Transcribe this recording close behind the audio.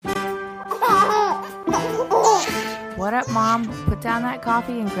What up, Mom? Put down that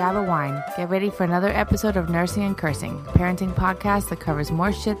coffee and grab a wine. Get ready for another episode of Nursing and Cursing, a parenting podcast that covers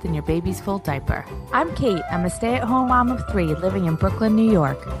more shit than your baby's full diaper. I'm Kate. I'm a stay-at-home mom of 3 living in Brooklyn, New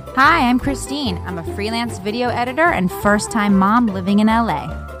York. Hi, I'm Christine. I'm a freelance video editor and first-time mom living in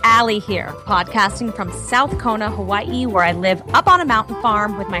LA. Allie here, podcasting from South Kona, Hawaii, where I live up on a mountain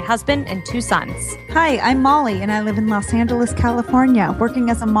farm with my husband and 2 sons. Hi, I'm Molly, and I live in Los Angeles, California, working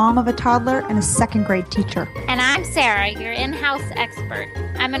as a mom of a toddler and a second-grade teacher. And I'm Sarah, your in-house expert.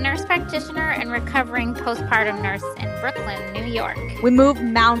 I'm a nurse practitioner and recovering postpartum nurse in Brooklyn, New York. We move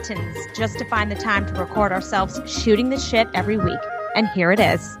mountains just to find the time to record ourselves shooting the shit every week. And here it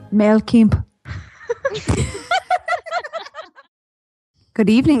is. Mel Kimp. Good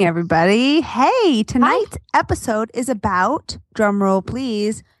evening, everybody. Hey, tonight's episode is about, drumroll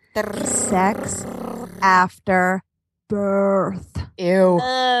please, sex after birth. Ew.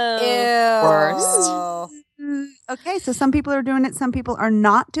 Worst. Okay, so some people are doing it, some people are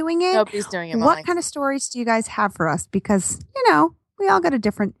not doing it. Nobody's doing it, Molly. What kind of stories do you guys have for us? Because, we all got a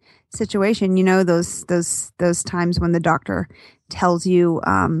different situation. You know, those times when the doctor tells you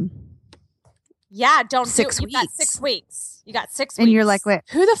Yeah, don't 6 do it. You got weeks. 6 weeks. You got 6 weeks. and you're like, wait,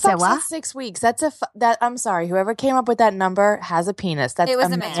 Who the Say fuck what? says 6 weeks? That's that. I'm sorry. Whoever came up with that number has a penis. That's It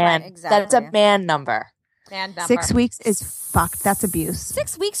was a a man. man, right, exactly. That's a man number. man number. 6 weeks is fucked. That's abuse.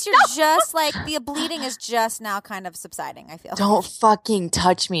 6 weeks, you're just like, the bleeding is just now kind of subsiding, I feel. Don't fucking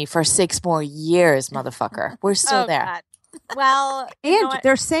touch me for 6 more years, motherfucker. We're still Oh, there. God. Well, you know And what?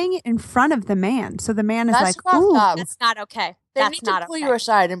 they're saying it in front of the man. So the man is That's like, fucked ooh. up. That's not okay. They That's need to not pull okay. you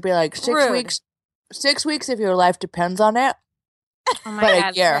aside and be like, 6 Rude. weeks. 6 weeks if your life depends on it. Oh my But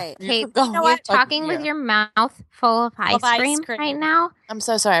God. a year. right. You Kate, could go you know a what? fucking Talking with year. your mouth full of ice ice cream cream. right now. I'm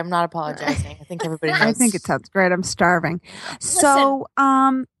so sorry. I'm not apologizing. I think everybody knows. I think it sounds great. I'm starving. So,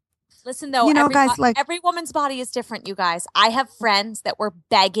 Listen, though, You know, every, guys, like- every woman's body is different, you guys. I have friends that were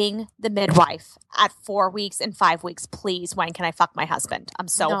begging the midwife at 4 weeks and 5 weeks, please, when can I fuck my husband? I'm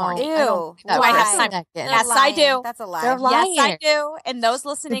so No. horny. Ew. I don't- Do I have Why? time? Second. They're Yes, I lying. do. That's a lie. They're lying. Yes, I do. And those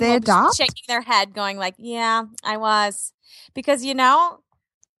listening Did they will be adopt? shaking their head going like, yeah, I was. Because, No,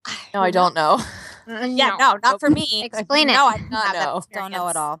 I don't know. Yeah, no, not for me. Explain it. No, I don't have that No. Don't know experience.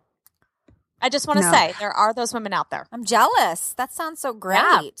 at all. I just want to No. say there are those women out there. I'm jealous. That sounds so great.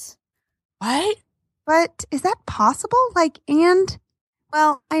 What? but is that possible?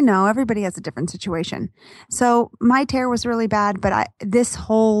 Well, I know everybody has a different situation. So my tear was really bad, but this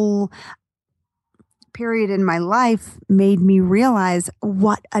whole period in my life made me realize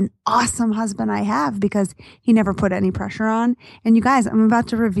what an awesome husband I have because he never put any pressure on. And you guys, I'm about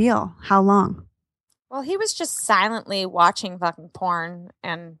to reveal how long. Well, he was just silently watching fucking porn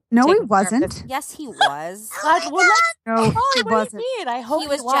and No, he taking care of his- wasn't. Yes, he was. No, Molly, he what do wasn't. you mean? I hope He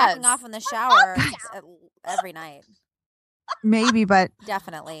was jacking off in the shower every night. Maybe, but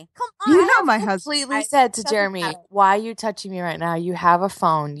Definitely. you know my husband. Completely said to doesn't Jeremy, matter. why are you touching me right now? You have a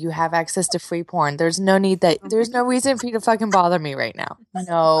phone. You have access to free porn. There's no reason for you to fucking bother me right now.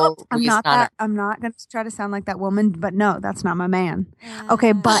 No I'm reason not on that. I'm not going to try to sound like that woman, but no, that's not my man.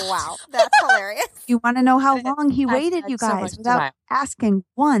 Okay, but- wow, that's hilarious. You want to know how long he I've waited, had you so guys, much without time. asking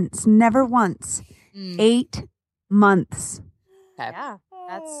once, never once. Mm. 8 months. Okay. Yeah,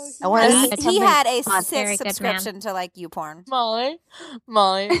 that's. I wanna He, say he something had a fun. Very good, subscription to like YouPorn. Molly,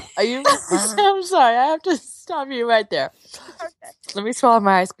 are you? I'm sorry. I have to stop you right there. Let me swallow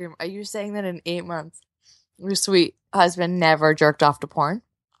my ice cream. Are you saying that in 8 months, your sweet husband never jerked off to porn?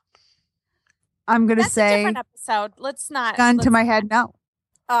 I'm going to That's a say, different episode. Let's not. gun to let's- my head, no.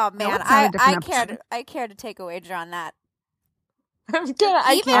 Oh man, it's not a I different care episode. to, I care to take a wager on that. I'm gonna.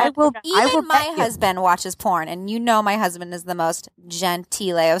 I Even- can't. I Even will my bet you. husband watches porn, and you know my husband is the most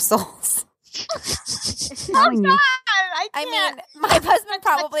gentile of souls. Telling you. I mean, my husband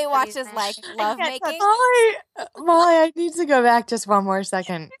probably watches like love making. Molly, I need to go back just one more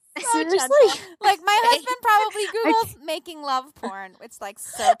second. Seriously? Like my husband probably Googles making love porn. It's like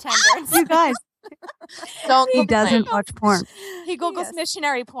so tender. and You guys, Don't he complain. doesn't watch porn. He Googles Yes.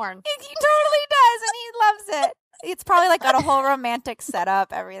 missionary porn. He totally does, and he loves it. It's probably like got a whole romantic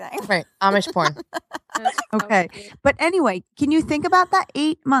setup, everything. Right, Amish porn. Okay. But anyway, can you think about that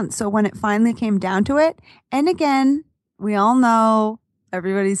 8 months? So when it finally came down to it, and again, we all know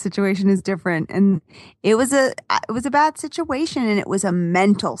everybody's situation is different, and it was a bad situation, and it was a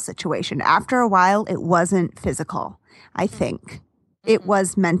mental situation. After a while, it wasn't physical. I think it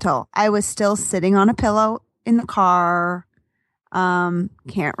was mental. I was still sitting on a pillow in the car.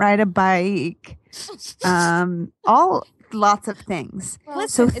 Can't ride a bike. Lots of things. Listen,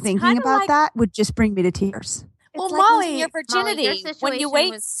 So it's thinking kinda about like- that would just bring me to tears. Well, like Molly, losing your Molly, virginity your situation when you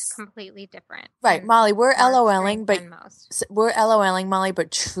wait. was completely different. Right, and Molly, we're more LOLing, extreme but than most. we're LOLing, Molly,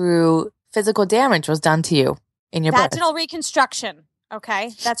 but true physical damage was done to you in your birth. Vaginal reconstruction.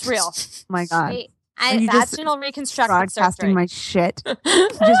 Okay, that's real. My God. I Are you just Vaginal reconstructive broadcasting surgery. my shit? You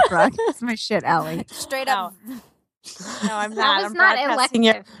just broadcast my shit, Allie. Straight up. No, I'm not. that was I'm not broadcasting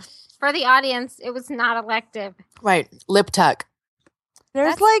elective. For the audience, it was not elective. Right, lip tuck.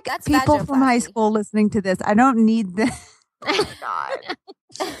 There's That's people from high vaginoplasty. school listening to this. I don't need this. Oh, God.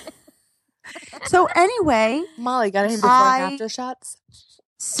 So anyway, Molly, got any before and after shots?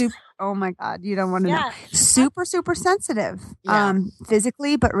 oh my God, you don't want to know. Yeah. Super sensitive, Yeah.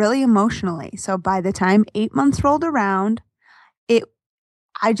 physically, but really emotionally. So by the time 8 months rolled around,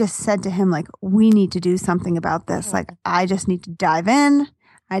 I just said to him, like, we need to do something about this. Like, I just need to dive in.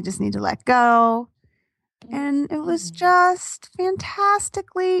 I just need to let go. And it was just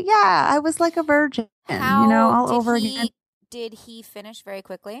fantastically, I was like a virgin, all over again. Did he finish very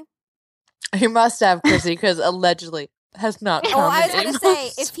quickly? He must have, Chrissy, because allegedly has not come. Oh, I was in going to 8 say,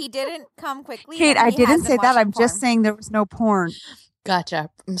 months. if he didn't come quickly, Kate, then I he didn't has say been that. I'm watching just porn. saying there was no porn. Gotcha.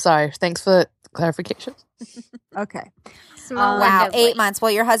 I'm sorry. Thanks for the clarification. Okay. Small Wow, window 8 boy. months.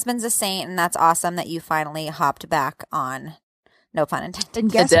 Well, your husband's a saint, and that's awesome that you finally hopped back on. No pun intended.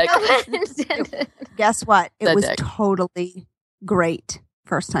 And guess dick. what? Guess what? It The was dick. totally great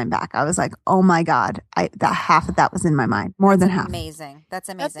first time back. I was like, oh my God. That half of that was in my mind. More than half. Amazing. That's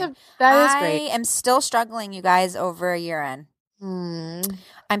amazing. That is I great. am still struggling, you guys, over a year in.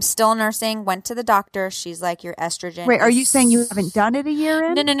 I'm still nursing. Went to the doctor. She's like, your estrogen. Wait, are is- you saying you haven't done it a year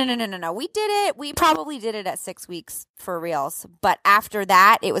in? No. We did it. We probably did it at 6 weeks for reals. But after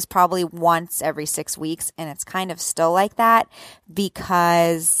that, it was probably once every 6 weeks. And it's kind of still like that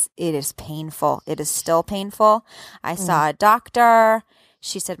because it is painful. It is still painful. I saw a doctor.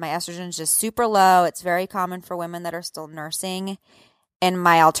 She said my estrogen is just super low. It's very common for women that are still nursing. And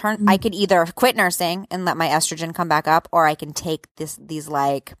my I could either quit nursing and let my estrogen come back up, or I can take these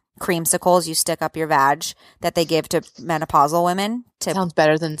like creamsicles you stick up your vag that they give to menopausal women. Sounds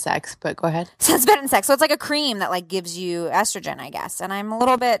better than sex, but go ahead. Sounds better than sex. So it's like a cream that like gives you estrogen, I guess. And I'm a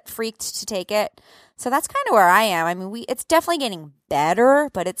little bit freaked to take it. So that's kind of where I am. I mean, it's definitely getting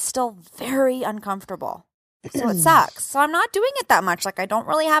better, but it's still very uncomfortable. So it sucks. So I'm not doing it that much. Like I don't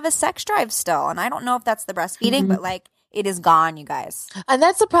really have a sex drive still. And I don't know if that's the breastfeeding, but like it is gone, you guys. And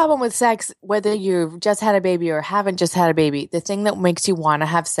that's the problem with sex, whether you've just had a baby or haven't just had a baby. The thing that makes you want to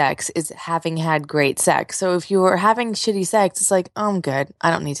have sex is having had great sex. So if you are having shitty sex, it's like, oh, I'm good.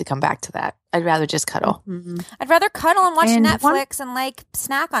 I don't need to come back to that. I'd rather just cuddle. I'd rather cuddle and watch And Netflix and like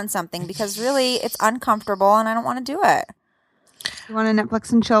snack on something because really it's uncomfortable and I don't want to do it. You want to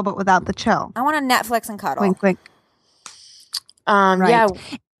Netflix and chill, but without the chill. I want to Netflix and cuddle. Wink, wink. Yeah.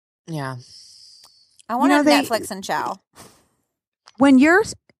 Yeah. I want to You know, Netflix and chow. When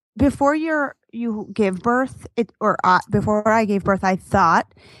before you give birth, before I gave birth, I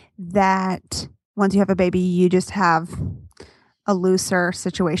thought that once you have a baby, you just have a looser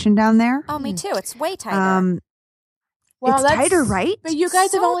situation down there. Oh, me too. It's way tighter. It's tighter, right? But you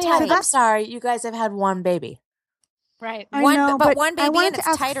guys have So only had, tight. I'm sorry, you guys have had one baby. Right. I One- know, but one I baby wanted and to it's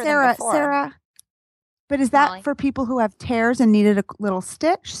ask tighter than Sarah, before. Sarah, but is that Molly. for people who have tears and needed a little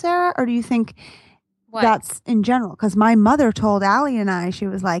stitch, Sarah? Or do you think What? that's in general? Because my mother told Allie and I, she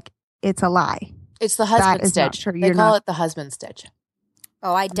was like, it's a lie. It's the husband is not stitch. true. They You're call not- it the husband stitch.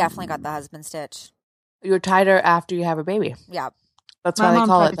 Oh, I definitely got the husband stitch. You're tighter after you have a baby. Yeah. That's My why they mom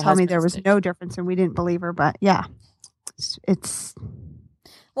call tried it to the tell me husband there was stitch. no difference and we didn't believe her, but yeah. It's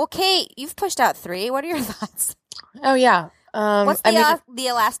Well, Kate, you've pushed out 3. What are your thoughts? Oh, yeah. What's I mean, the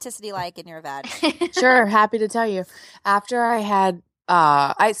elasticity like in your vag? sure, happy to tell you. After I had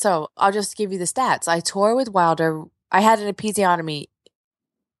so I'll just give you the stats. I tore with Wilder. I had an episiotomy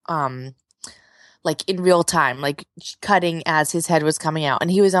like in real time, like cutting as his head was coming out, and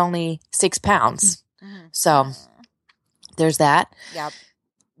he was only 6 pounds. Mhm. So there's that. Yep.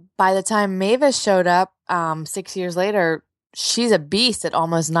 By the time Mavis showed up 6 years later, she's a beast at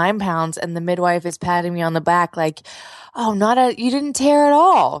almost 9 pounds, and the midwife is patting me on the back like, "Oh, you didn't tear at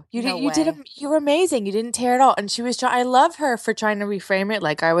all. You No you were amazing. You didn't tear at all." And she was I love her for trying to reframe it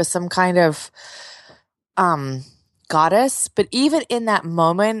like I was some kind of goddess. But even in that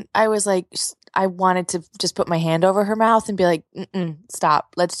moment, I was like, I wanted to just put my hand over her mouth and be like,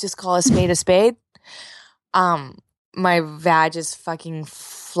 "Stop. Let's just call a spade a spade." My vag is fucking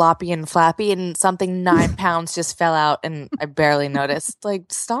floppy and flappy, and something 9 pounds just fell out, and I barely noticed. Like,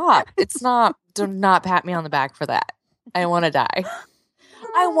 stop! It's not. Do not pat me on the back for that. I want to die.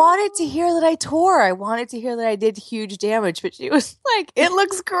 I wanted to hear that I tore. I wanted to hear that I did huge damage, but she was like, "It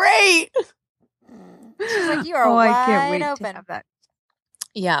looks great." She's like, you are Oh, I wide can't wait open. to have that.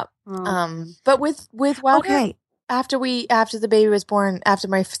 Yeah. Oh. But with Wilder, Okay. after the baby was born, after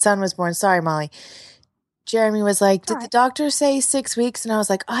my son was born, sorry, Molly, Jeremy was like, did the doctor say 6 weeks? And I was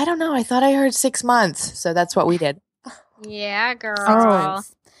like, I don't know. I thought I heard 6 months. So that's what we did. Yeah, girl. Oh.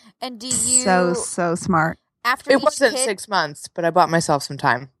 And do you So smart. after It each wasn't kid, 6 months, but I bought myself some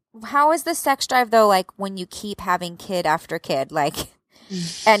time. how is the sex drive though? Like when you keep having kid after kid, like,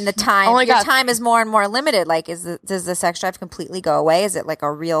 and the time, Oh my your God. time is more and more limited. Like, does the sex drive completely go away? Is it like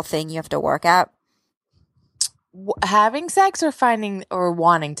a real thing you have to work at? Having sex or finding or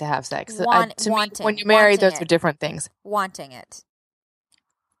wanting to have sex? To me, Wanting. when you marry, Wanting those it. are different things. Wanting it.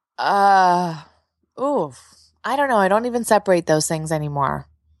 Oof. I don't know. I don't even separate those things anymore.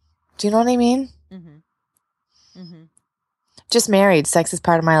 Do you know what I mean? Mm-hmm. Mm-hmm. Just married. Sex is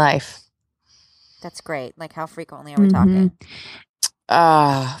part of my life. That's great. Like, how frequently are we talking?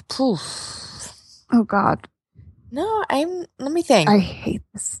 Poof. Oh God, No, let me think. I hate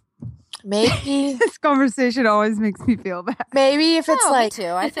this. Maybe This conversation always makes me feel bad. maybe if it's No, like me too.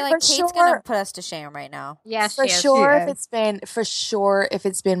 I feel like for Kate's sure- gonna put us to shame right now. Yes, for she is. sure She if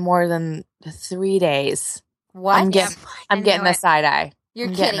it's been more than 3 days, What? I'm getting I I'm getting knew a it. side eye. You're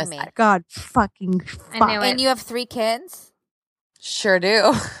I'm getting kidding a me. side- God fucking I fuck. knew it. And you have 3 kids? Sure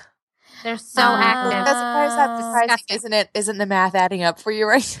do. They're so Uh, active. Why is that surprising? Disgusting. Isn't it? Isn't the math adding up for you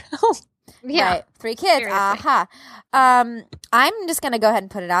right now? Yeah. Right. 3 kids. Seriously. Aha. I'm just gonna go ahead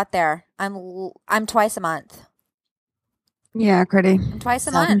and put it out there. I'm twice a month. Yeah, Critty. I'm twice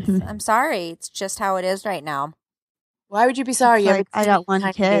a So- month. I'm sorry. It's just how it is right now. Why would you be sorry? It's You like, I got one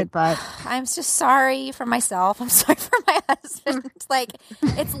tiny kid, baby. but I'm just sorry for myself. I'm sorry for my husband. It's like,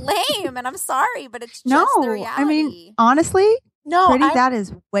 it's lame and I'm sorry, but it's just no, the reality. I mean, honestly, No, Critty, that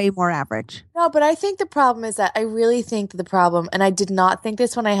is way more average. no, but I think the problem is that I really think the problem, and I did not think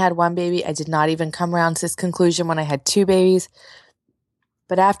this when I had one baby. I did not even come around to this conclusion when I had 2 babies.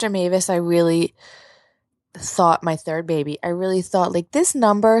 But after Mavis, I really thought my 3rd baby, I really thought like this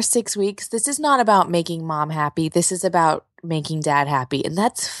number, 6 weeks, this is not about making mom happy. This is about making dad happy. And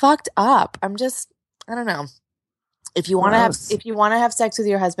that's fucked up. I don't know. If you want Gross. to have sex with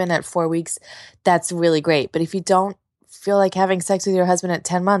your husband at 4 weeks, that's really great. But if you don't feel like having sex with your husband at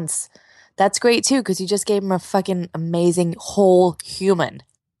 10 months, that's great too, because you just gave him a fucking amazing whole human.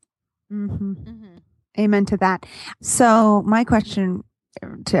 Mm-hmm. Mhm. Amen to that. So my question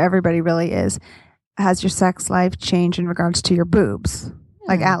to everybody really is, has your sex life changed in regards to your boobs?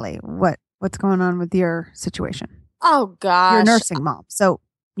 Like Allie, what's going on with your situation? Oh gosh. You're a nursing mom. So,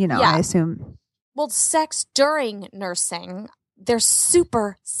 Yeah. I assume. Well, sex during nursing, they're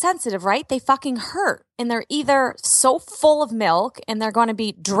super sensitive, right? They fucking hurt. And they're either so full of milk and they're going to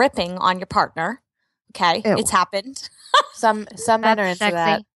be dripping on your partner. Okay. Ew. It's happened. Some men are into That's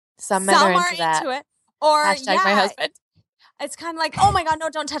that. sexy. Some men are into that. it. Or Hashtag my husband. It's kind of like, oh my God, no,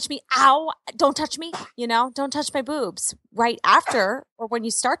 don't touch me. Ow. Don't touch me. Don't touch my boobs right after or when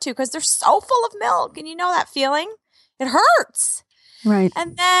you start to, because they're so full of milk. And you know that feeling? It hurts. Right.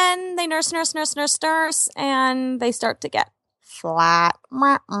 And then they nurse, and they start to get flat.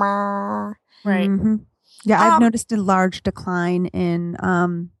 Right. Mhm. Yeah, I've Um, noticed a large decline in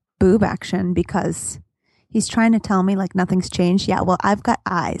boob action because he's trying to tell me like nothing's changed. Yeah, well, I've got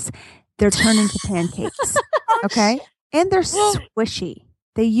eyes. They're turning to pancakes. Okay? And they're squishy.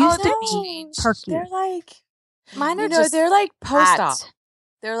 They used to be perky. They're like Mine are they're like post-op. fat.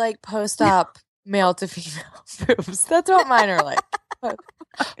 They're like post-op male to female boobs. That's what mine are like.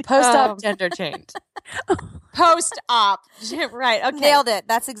 Post-op gender change. Post-op. Right. Okay. Nailed it.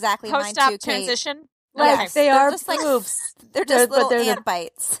 That's exactly mine Post-op too, Kate. transition. Like Okay. they They're are just like- boobs. They're just but little they're the- ant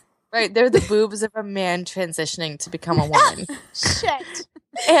bites. Right. They're the boobs of a man transitioning to become a woman. Shit.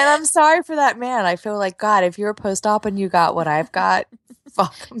 And I'm sorry for that man. I feel like, God, if you're post-op and you got what I've got,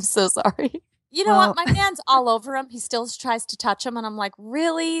 fuck, I'm so sorry. You know Well- what? My man's all over him. He still tries to touch him. And I'm like,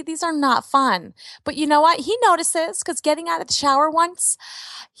 really? These are not fun. But you know what? He notices because getting out of the shower once,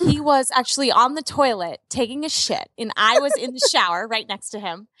 he was actually on the toilet taking a shit. And I was in the shower right next to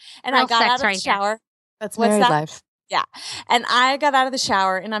him. And I Real got sex out of the right here. shower. That's What's married that? life. And I got out of the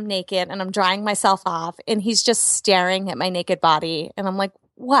shower and I'm naked and I'm drying myself off. And he's just staring at my naked body. And I'm like,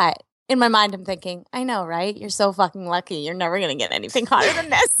 what? In my mind, I'm thinking, I know, right? You're so fucking lucky. You're never going to get anything hotter than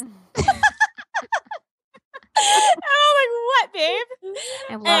this. And I'm like, what, babe?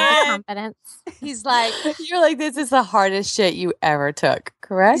 I love the And- confidence. He's like, You're like, this is the hardest shit you ever took,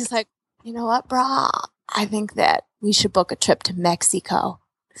 correct? he's like, you know what, brah? I think that we should book a trip to Mexico.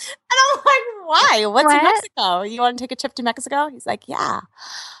 And I'm like, why? What's in What? Mexico? You want to take a trip to Mexico? He's like, yeah.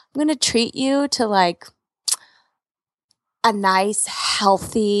 I'm going to treat you to like a nice,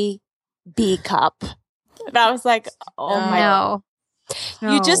 healthy B cup And I was like, oh my God.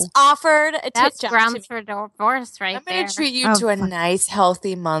 No, You just offered a tit that's job grounds to me. for divorce right I'm there. going to treat you Oh, to a fuck. nice,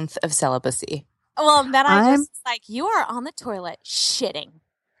 healthy month of celibacy. Well, then I I'm- just like, you are on the toilet shitting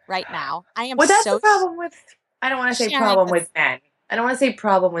right now. I am Well, that's so the problem with. I don't want to say sharing problem this. with men. I don't want to say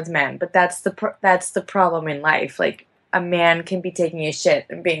problem with men, but that's the problem in life. Like a man can be taking a shit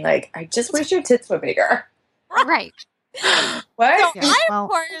and being like, "I just wish your tits were bigger." Right. What? So Yeah, I, well- of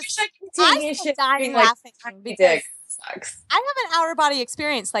course, I could be taking I a still shit and dying being like, laughing "Tiny because dick sucks." I have an outer body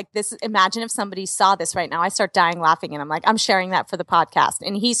experience like this. Imagine if somebody saw this right now. I start dying laughing, and I'm like, I'm sharing that for the podcast.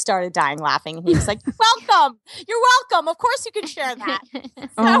 And he started dying laughing, and he was like, "Welcome, you're welcome. Of course, you can share that."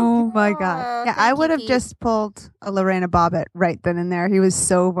 Oh my Oh, God. Yeah, thank I you, would have Pete. just pulled a Lorena Bobbitt right then and there. He was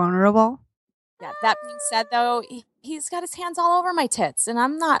so vulnerable. Yeah. That being said, though, he's got his hands all over my tits, and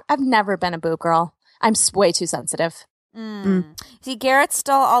I'm not. I've never been a boob girl. I'm way too sensitive. See, Garrett's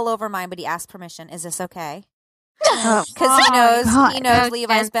still all over mine, but he asked permission. Is this okay? Oh, Because God. he knows So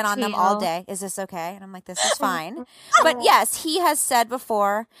Levi's been on them all genteel. day. Is this okay? And I'm like, this is fine. But yes, he has said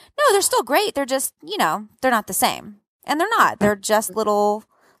before, no, they're still great. They're just, they're not the same. And they're not. They're just little,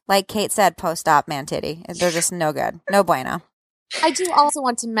 like Kate said, post-op man titty. They're just no good. No bueno. I do also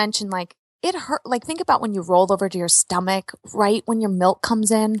want to mention, like, it hurt. Like, think about when you roll over to your stomach right when your milk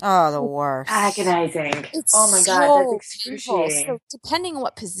comes in. Oh, the worst. Agonizing. It's Oh my so God, that's painful. excruciating. So depending on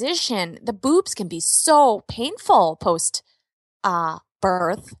what position, the boobs can be so painful post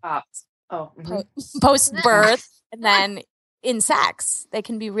birth, Oh, mhm. post birth, and then in sex, they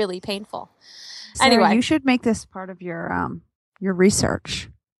can be really painful. Sarah, Anyway. you should make this part of your research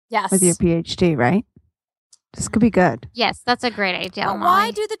Yes. with your PhD, right? This could be good. Yes, that's a great idea. But Molly.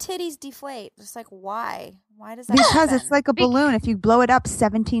 why do the titties deflate? Just like, why? Why does that Because happen? it's like a balloon. If you blow it up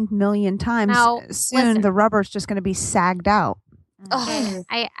 17 million times, No, soon listen. the rubber's just going to be sagged out. Ugh.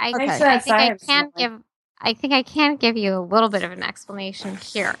 I Okay. Thanks for I that think I science, can Molly. give. I think I can give you a little bit of an explanation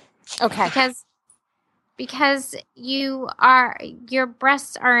here Okay. because your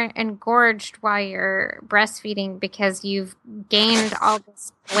breasts are engorged while you're breastfeeding because you've gained all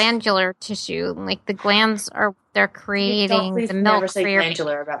this glandular tissue. Like the glands they're creating Please the never milk say for your.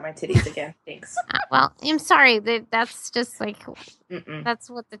 glandular about my titties again. Thanks. Well, I'm sorry. That's just like Mm-mm. that's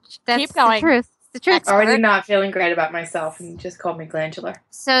what that's Keep going. the truth. The truth. Already not feeling great about myself, and you just called me glandular.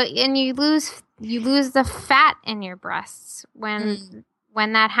 So, and you lose the fat in your breasts when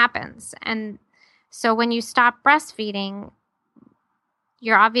that happens. And so when you stop breastfeeding,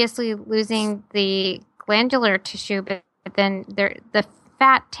 you're obviously losing the glandular tissue, but then the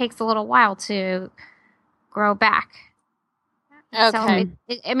fat takes a little while to grow back. Okay. So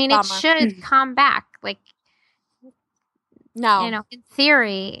it Bummer. should come back. Like, No. in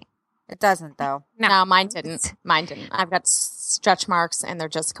theory. It doesn't, though. No, mine didn't. Mine didn't. I've got stretch marks, and they're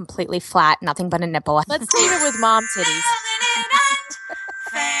just completely flat, nothing but a nipple. Let's leave it with mom titties.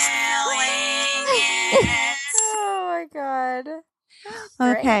 Oh, my God.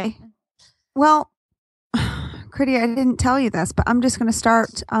 Great. Okay. Well, Critty, I didn't tell you this, but I'm just going to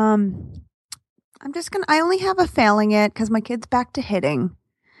start. I only have a failing it because my kid's back to hitting.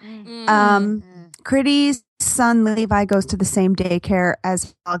 Critty's son Levi goes to the same daycare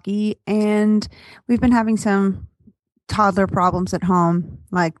as Augie, and we've been having some toddler problems at home,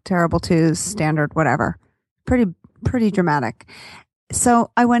 like terrible twos, standard, whatever. Pretty dramatic.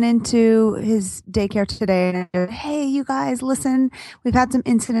 So I went into his daycare today and I said, "Hey, you guys, listen, we've had some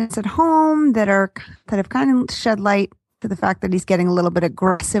incidents at home that have kind of shed light to the fact that he's getting a little bit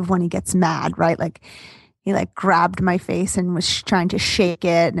aggressive when he gets mad, right? Like he grabbed my face and was trying to shake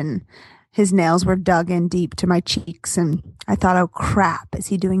it, and his nails were dug in deep to my cheeks. And I thought, oh crap, is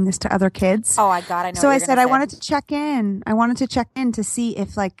he doing this to other kids? Oh, I know. So what I you're said gonna I say. wanted to check in. I wanted to check in to see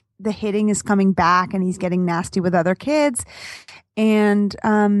if the hitting is coming back and he's getting nasty with other kids. And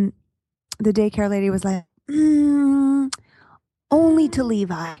the daycare lady was like, only to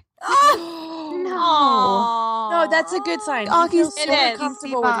Levi. No, that's a good sign. Oh, He feels he's super so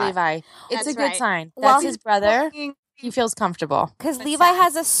comfortable Levi. with Levi. It's That's a good right. sign. Well, That's his brother. He feels comfortable. Because That's Levi sad.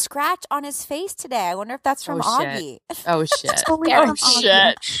 has a scratch on his face today. I wonder if that's from Oh, shit. Augie. Oh shit. Totally Oh, from Augie. shit.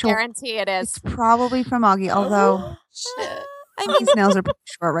 I'm sure. Guarantee it It's is. probably from Augie, although Shit. I mean, his nails are pretty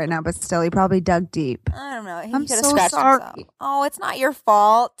short right now, but still, he probably dug deep. I don't know. He I'm could have so scratched sorry. himself. Oh, it's not your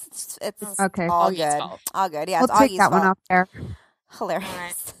fault. It's Okay. all Augie's good. fault. All good. Yeah, We'll it's take Augie's that one fault. off there.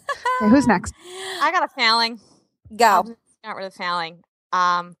 Hilarious. Okay, who's next? I got a failing. Go. Got rid of failing.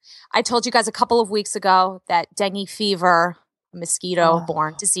 I told you guys a couple of weeks ago that dengue fever,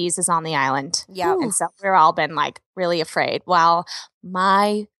 mosquito-borne disease, is on the island. Yeah. And so we've all been really afraid. Well,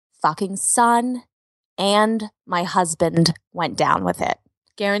 my fucking son and my husband went down with it.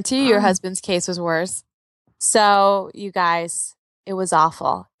 Guarantee your husband's case was worse. So, you guys, it was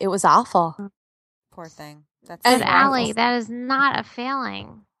awful. It was awful. Poor thing. That's But And Allie, that is not a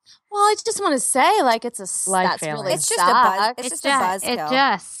failing. Well, I just want to say, like, it's a Life that's failing. really It's just a buzz. sucks. It's just a buzzkill. It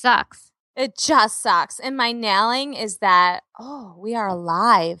just sucks. It just sucks. And my nailing is that, we are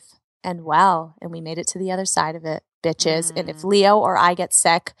alive and well, and we made it to the other side of it, bitches. And if Leo or I get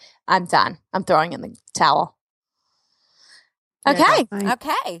sick, I'm done. I'm throwing in the towel. Okay.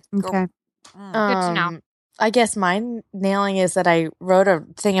 Okay. Okay. Good to know. I guess my nailing is that I wrote a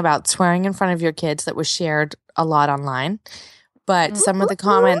thing about swearing in front of your kids that was shared a lot online, but some of the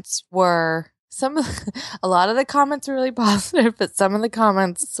comments were a lot of the comments were really positive, but some of the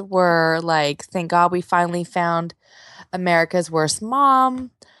comments were like, "Thank God we finally found America's worst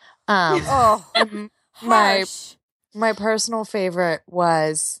mom." Oh, my personal favorite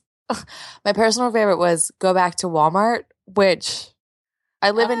was go back to Walmart, which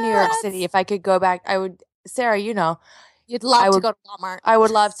I live in New York City. If I could go back, I would. Sarah, you know, You'd love to go to Walmart. I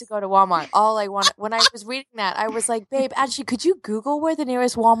would love to go to Walmart. All I want when I was reading that, I was like, babe, actually, could you Google where the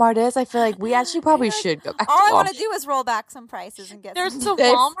nearest Walmart is? I feel like we actually probably should go back all to I Walmart. want to do is roll back some prices and get There's some. a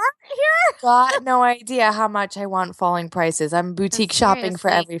Walmart here? Got no idea how much I want falling prices. I'm boutique shopping for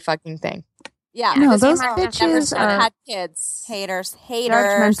Seriously. every fucking thing. Yeah. No, because those Walmart never bitches are had kids. haters.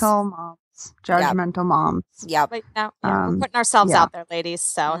 judgmental moms. Judgmental moms. Yep. But no, we're Um, putting ourselves yeah. out there, ladies.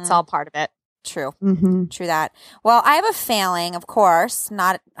 So it's all part of it. True. Mm-hmm. True that. Well, I have a failing, of course.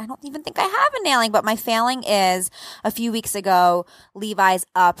 I don't even think I have a nailing, but my failing is a few weeks ago, Levi's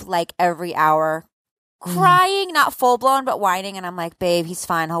up like every hour, crying, not full blown, but whining. And I'm like, babe, he's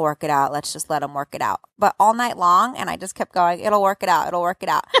fine. He'll work it out. Let's just let him work it out. But all night long, and I just kept going, it'll work it out. It'll work it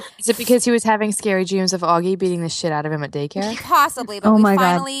out. Is it because he was having scary dreams of Augie beating the shit out of him at daycare? Possibly, but Oh we my God.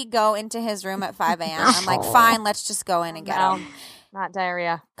 finally go into his room at 5 a.m. I'm like, fine, let's just go in and get No. him Not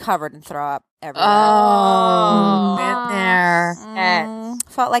diarrhea. covered in throw up everywhere. Oh, been there.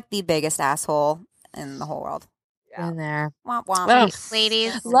 Felt like the biggest asshole in the whole world. Been there. Womp womp. Well,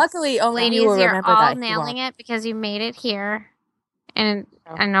 Ladies, luckily, only ladies, you will you're remember all that. nailing it because you made it here. And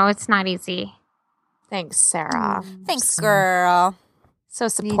I know it's not easy. Thanks, Sarah. Thanks, girl. So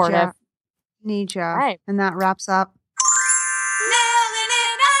supportive. Need ya. Right. And that wraps up.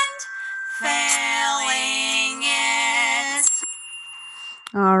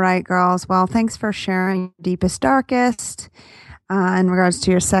 All right, girls. Well, thanks for sharing your deepest, darkest in regards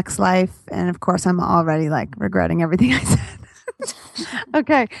to your sex life. And of course, I'm already like regretting everything I said.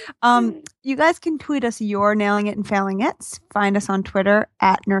 Okay. You guys can tweet us your nailing it and failing it. Find us on Twitter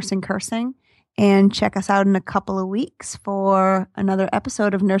at Nursing Cursing and check us out in a couple of weeks for another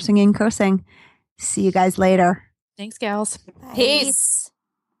episode of Nursing and Cursing. See you guys later. Thanks, gals. Peace.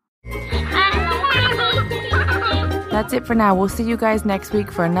 That's it for now. We'll see you guys next week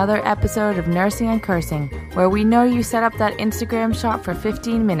for another episode of Nursing and Cursing, where we know you set up that Instagram shot for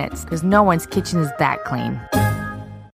 15 minutes because no one's kitchen is that clean.